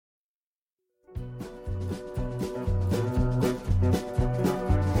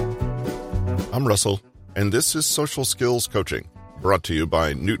I'm Russell, and this is Social Skills Coaching, brought to you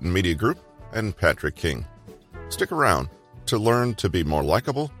by Newton Media Group and Patrick King. Stick around to learn to be more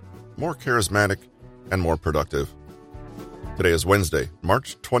likable, more charismatic, and more productive. Today is Wednesday,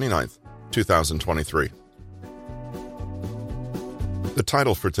 March 29th, 2023. The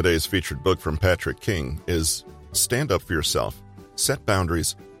title for today's featured book from Patrick King is Stand Up for Yourself, Set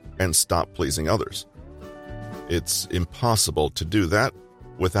Boundaries, and Stop Pleasing Others. It's impossible to do that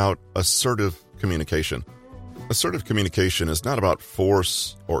without assertive communication. Assertive communication is not about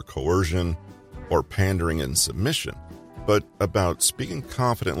force or coercion or pandering and submission, but about speaking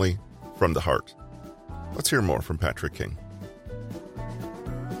confidently from the heart. Let's hear more from Patrick King.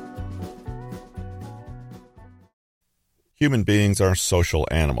 Human beings are social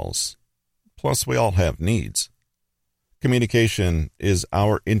animals. Plus, we all have needs. Communication is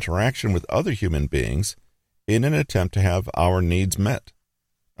our interaction with other human beings in an attempt to have our needs met.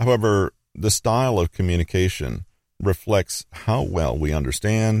 However, the style of communication reflects how well we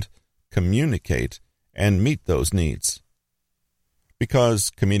understand, communicate, and meet those needs. Because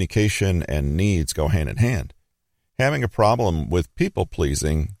communication and needs go hand in hand, having a problem with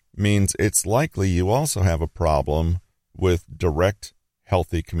people-pleasing means it's likely you also have a problem with direct,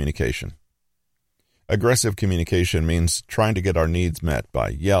 healthy communication. Aggressive communication means trying to get our needs met by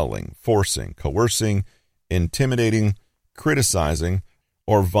yelling, forcing, coercing, intimidating, criticizing,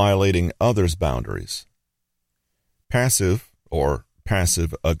 or violating others' boundaries. Passive or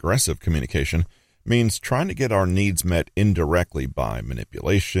passive-aggressive communication means trying to get our needs met indirectly by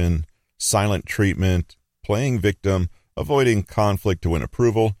manipulation, silent treatment, playing victim, avoiding conflict to win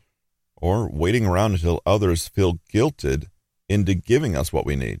approval, or waiting around until others feel guilted into giving us what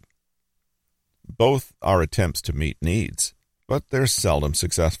we need. Both are attempts to meet needs, but they're seldom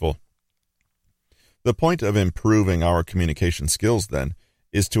successful. The point of improving our communication skills, then,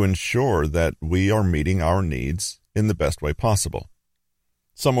 is to ensure that we are meeting our needs in the best way possible.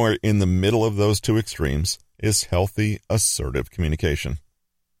 Somewhere in the middle of those two extremes is healthy, assertive communication.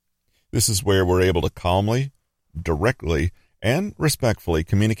 This is where we're able to calmly, directly, and respectfully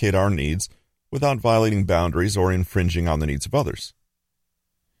communicate our needs without violating boundaries or infringing on the needs of others.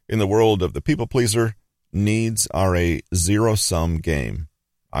 In the world of the people pleaser, needs are a zero-sum game,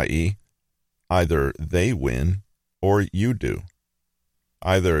 i.e., either they win or you do.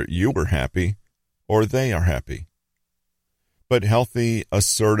 Either you are happy or they are happy. But healthy,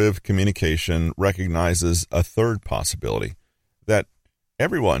 assertive communication recognizes a third possibility, that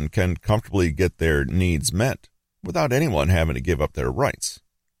everyone can comfortably get their needs met without anyone having to give up their rights.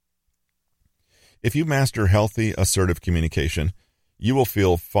 If you master healthy, assertive communication, you will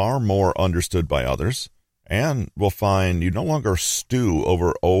feel far more understood by others and will find you no longer stew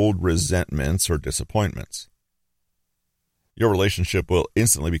over old resentments or disappointments. Your relationship will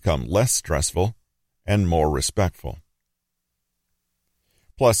instantly become less stressful and more respectful.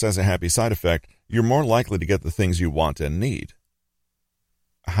 Plus, as a happy side effect, you're more likely to get the things you want and need.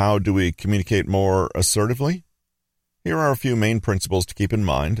 How do we communicate more assertively? Here are a few main principles to keep in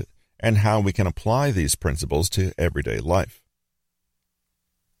mind and how we can apply these principles to everyday life.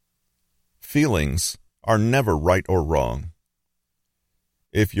 Feelings are never right or wrong.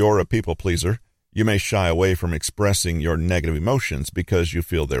 If you're a people pleaser, you may shy away from expressing your negative emotions because you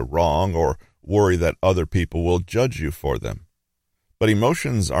feel they're wrong or worry that other people will judge you for them. But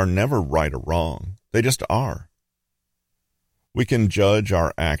emotions are never right or wrong. They just are. We can judge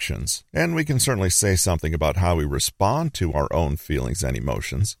our actions, and we can certainly say something about how we respond to our own feelings and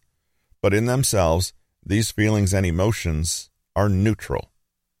emotions. But in themselves, these feelings and emotions are neutral,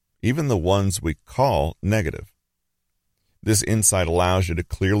 even the ones we call negative. This insight allows you to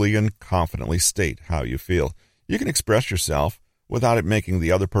clearly and confidently state how you feel. You can express yourself without it making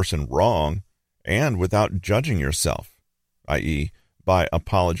the other person wrong and without judging yourself, i.e., by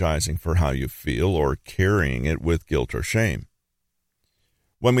apologizing for how you feel or carrying it with guilt or shame.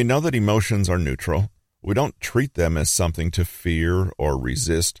 When we know that emotions are neutral, we don't treat them as something to fear or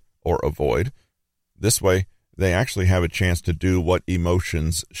resist or avoid. This way, they actually have a chance to do what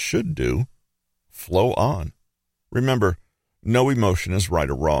emotions should do: flow on. Remember, no emotion is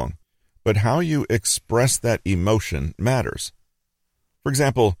right or wrong, but how you express that emotion matters. For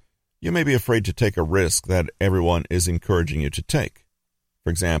example, you may be afraid to take a risk that everyone is encouraging you to take.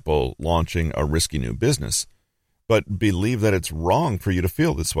 For example, launching a risky new business, but believe that it's wrong for you to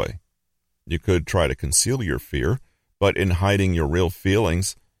feel this way. You could try to conceal your fear, but in hiding your real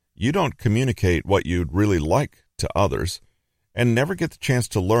feelings, you don't communicate what you'd really like to others, and never get the chance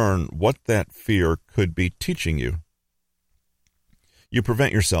to learn what that fear could be teaching you. You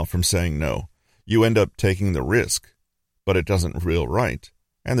prevent yourself from saying no. You end up taking the risk, but it doesn't feel right,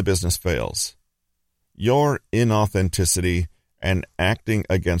 and the business fails. Your inauthenticity and acting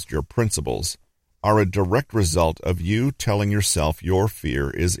against your principles are a direct result of you telling yourself your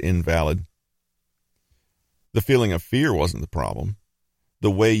fear is invalid. The feeling of fear wasn't the problem. The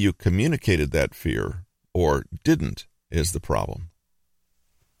way you communicated that fear, or didn't, is the problem.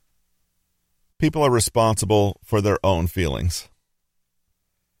 People are responsible for their own feelings.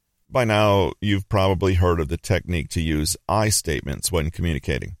 By now, you've probably heard of the technique to use I statements when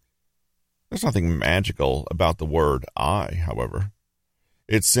communicating. There's nothing magical about the word I, however.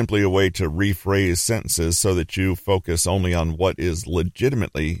 It's simply a way to rephrase sentences so that you focus only on what is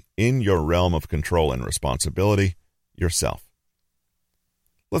legitimately in your realm of control and responsibility, yourself.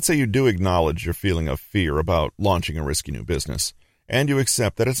 Let's say you do acknowledge your feeling of fear about launching a risky new business, and you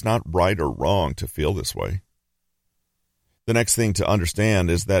accept that it's not right or wrong to feel this way. The next thing to understand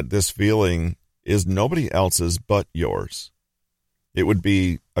is that this feeling is nobody else's but yours. It would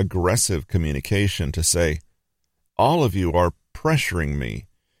be aggressive communication to say, all of you are pressuring me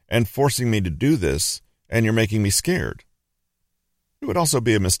and forcing me to do this, and you're making me scared. It would also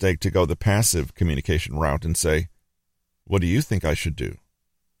be a mistake to go the passive communication route and say, what do you think I should do?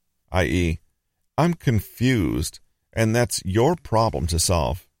 i.e., I'm confused, and that's your problem to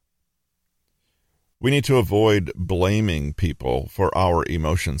solve. We need to avoid blaming people for our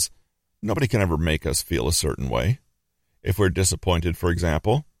emotions. Nobody can ever make us feel a certain way. If we're disappointed, for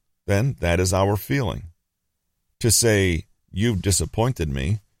example, then that is our feeling. To say, you've disappointed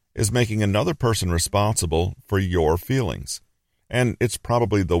me, is making another person responsible for your feelings. And it's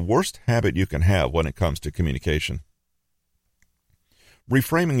probably the worst habit you can have when it comes to communication.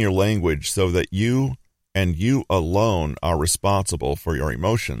 Reframing your language so that you and you alone are responsible for your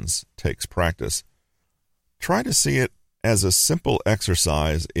emotions takes practice. Try to see it as a simple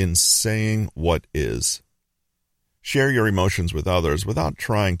exercise in saying what is. Share your emotions with others without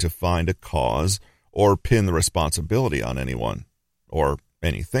trying to find a cause or pin the responsibility on anyone, or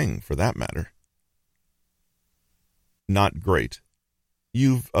anything for that matter. Not great.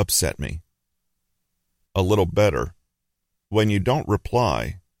 You've upset me. A little better. When you don't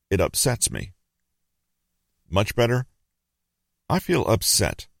reply, it upsets me. Much better. I feel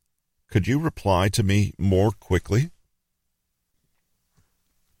upset. Could you reply to me more quickly?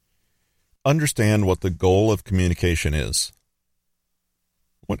 Understand what the goal of communication is.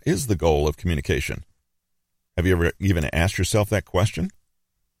 What is the goal of communication? Have you ever even asked yourself that question?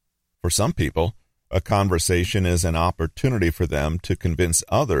 For some people, a conversation is an opportunity for them to convince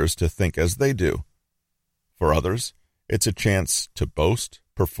others to think as they do. For others, it's a chance to boast,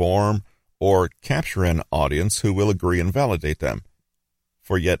 perform, or capture an audience who will agree and validate them.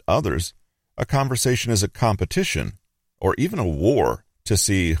 For yet others, a conversation is a competition, or even a war, to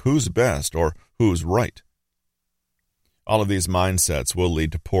see who's best or who's right. All of these mindsets will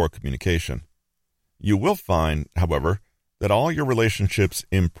lead to poor communication. You will find, however, that all your relationships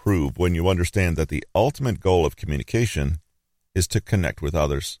improve when you understand that the ultimate goal of communication is to connect with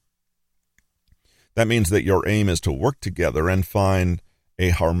others. That means that your aim is to work together and find a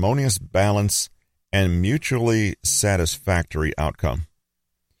harmonious balance and mutually satisfactory outcome.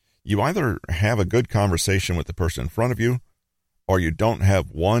 You either have a good conversation with the person in front of you, or you don't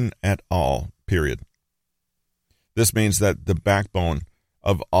have one at all, period. This means that the backbone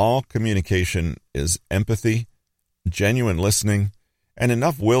of all communication is empathy, genuine listening, and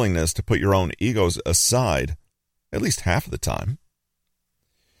enough willingness to put your own egos aside at least half of the time.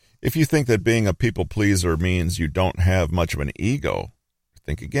 If you think that being a people pleaser means you don't have much of an ego,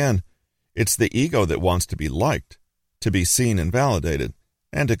 think again. It's the ego that wants to be liked, to be seen and validated,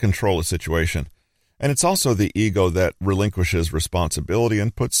 and to control a situation. And it's also the ego that relinquishes responsibility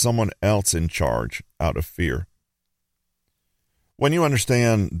and puts someone else in charge out of fear. When you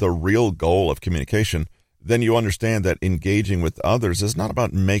understand the real goal of communication, then you understand that engaging with others is not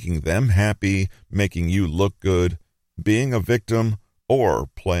about making them happy, making you look good, being a victim, or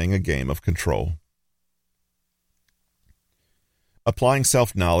playing a game of control. Applying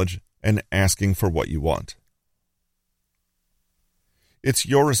self-knowledge and asking for what you want. It's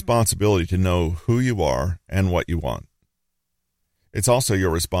your responsibility to know who you are and what you want. It's also your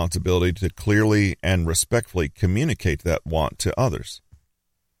responsibility to clearly and respectfully communicate that want to others.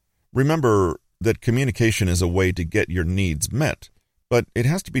 Remember that communication is a way to get your needs met, but it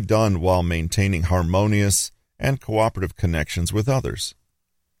has to be done while maintaining harmonious and cooperative connections with others.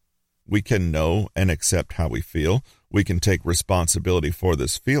 We can know and accept how we feel. We can take responsibility for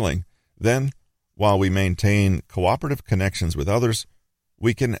this feeling. Then, while we maintain cooperative connections with others,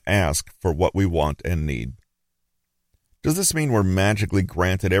 we can ask for what we want and need. Does this mean we're magically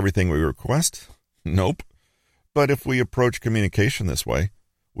granted everything we request? Nope. But if we approach communication this way,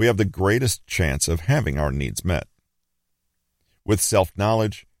 we have the greatest chance of having our needs met. With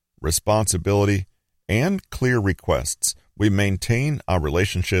self-knowledge, responsibility, and clear requests, we maintain our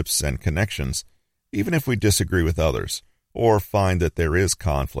relationships and connections, even if we disagree with others or find that there is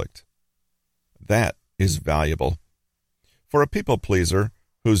conflict. That is valuable. For a people pleaser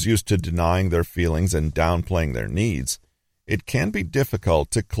who's used to denying their feelings and downplaying their needs, it can be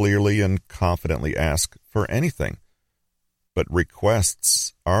difficult to clearly and confidently ask for anything. But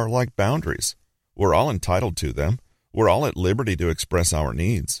requests are like boundaries. We're all entitled to them. We're all at liberty to express our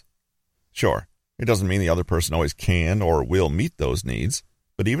needs. Sure, it doesn't mean the other person always can or will meet those needs,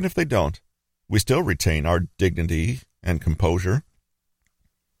 but even if they don't, we still retain our dignity and composure.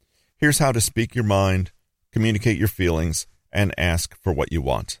 Here's how to speak your mind, communicate your feelings, and ask for what you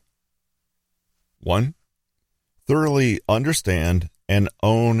want. 1. Thoroughly understand and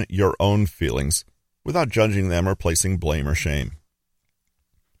own your own feelings without judging them or placing blame or shame.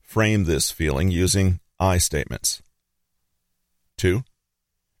 Frame this feeling using I statements. 2.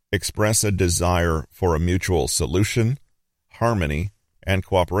 Express a desire for a mutual solution, harmony, and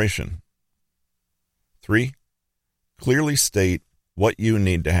cooperation. 3. Clearly state what you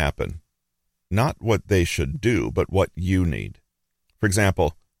need to happen. Not what they should do, but what you need. For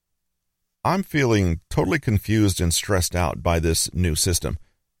example, I'm feeling totally confused and stressed out by this new system.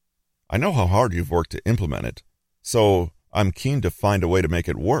 I know how hard you've worked to implement it, so I'm keen to find a way to make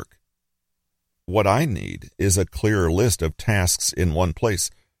it work. What I need is a clearer list of tasks in one place.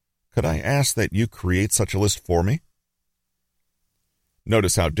 Could I ask that you create such a list for me?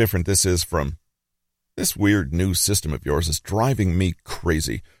 Notice how different this is from, this weird new system of yours is driving me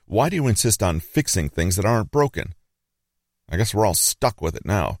crazy. Why do you insist on fixing things that aren't broken? I guess we're all stuck with it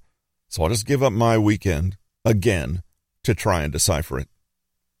now, so I'll just give up my weekend, again, to try and decipher it.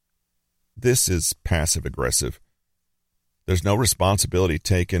 This is passive-aggressive. There's no responsibility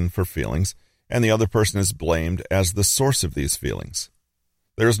taken for feelings, and the other person is blamed as the source of these feelings.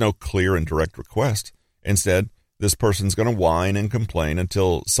 There is no clear and direct request. Instead, this person's going to whine and complain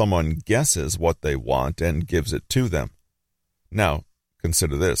until someone guesses what they want and gives it to them. Now,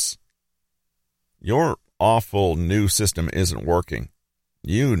 consider this. Your awful new system isn't working.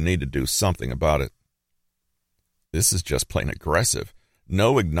 You need to do something about it. This is just plain aggressive.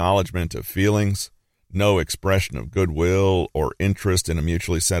 No acknowledgement of feelings, no expression of goodwill or interest in a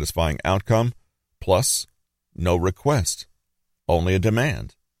mutually satisfying outcome, plus no request, only a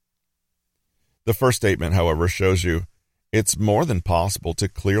demand. The first statement, however, shows you it's more than possible to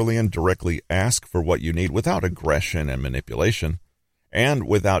clearly and directly ask for what you need without aggression and manipulation, and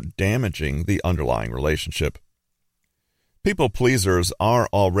without damaging the underlying relationship. People pleasers are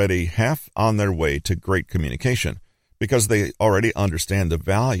already half on their way to great communication because they already understand the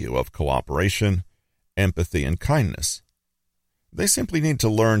value of cooperation, empathy, and kindness. They simply need to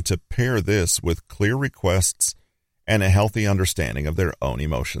learn to pair this with clear requests and a healthy understanding of their own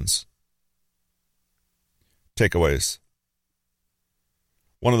emotions. Takeaways.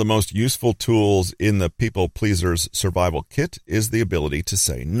 One of the most useful tools in the people pleaser's survival kit is the ability to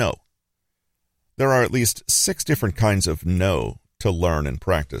say no. There are at least 6 different kinds of no to learn and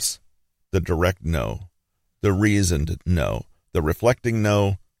practice. The direct no, the reasoned no, the reflecting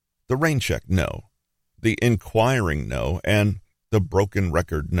no, the rain check no, the inquiring no, and the broken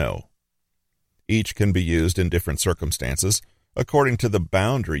record no. Each can be used in different circumstances according to the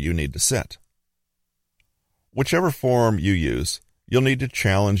boundary you need to set. Whichever form you use, you'll need to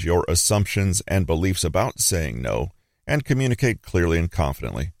challenge your assumptions and beliefs about saying no and communicate clearly and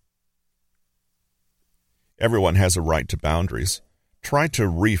confidently. Everyone has a right to boundaries. Try to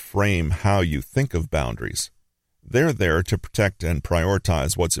reframe how you think of boundaries. They're there to protect and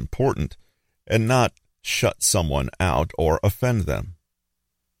prioritize what's important and not shut someone out or offend them.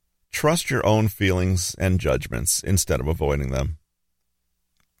 Trust your own feelings and judgments instead of avoiding them.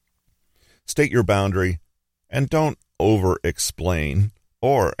 State your boundary and don't over-explain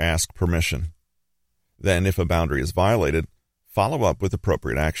or ask permission. Then, if a boundary is violated, follow up with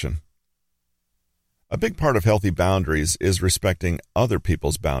appropriate action. A big part of healthy boundaries is respecting other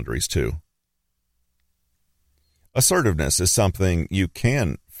people's boundaries too. Assertiveness is something you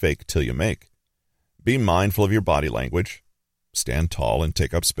can fake till you make. Be mindful of your body language. Stand tall and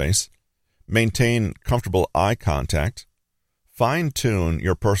take up space. Maintain comfortable eye contact. Fine-tune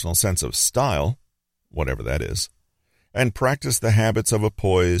your personal sense of style, whatever that is, and practice the habits of a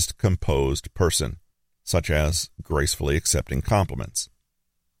poised, composed person, such as gracefully accepting compliments.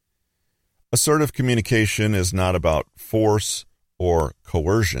 Assertive communication is not about force or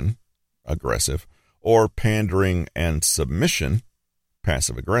coercion, aggressive, or pandering and submission,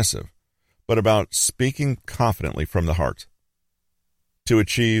 passive-aggressive, but about speaking confidently from the heart. To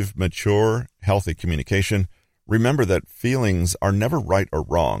achieve mature, healthy communication, remember that feelings are never right or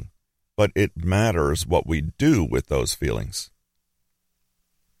wrong, but it matters what we do with those feelings.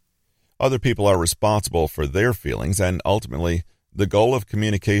 Other people are responsible for their feelings, and ultimately, the goal of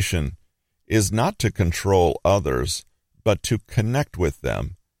communication is not to control others, but to connect with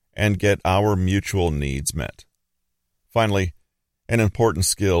them and get our mutual needs met. Finally, an important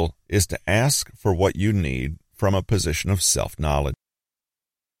skill is to ask for what you need from a position of self-knowledge.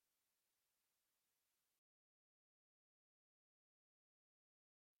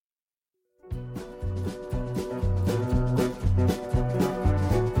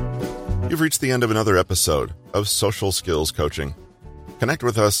 You've reached the end of another episode of Social Skills Coaching. Connect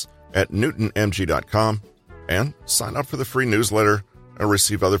with us at newtonmg.com and sign up for the free newsletter and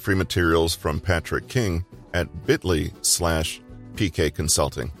receive other free materials from Patrick King at bit.ly/PK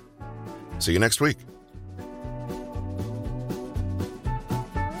Consulting. See you next week.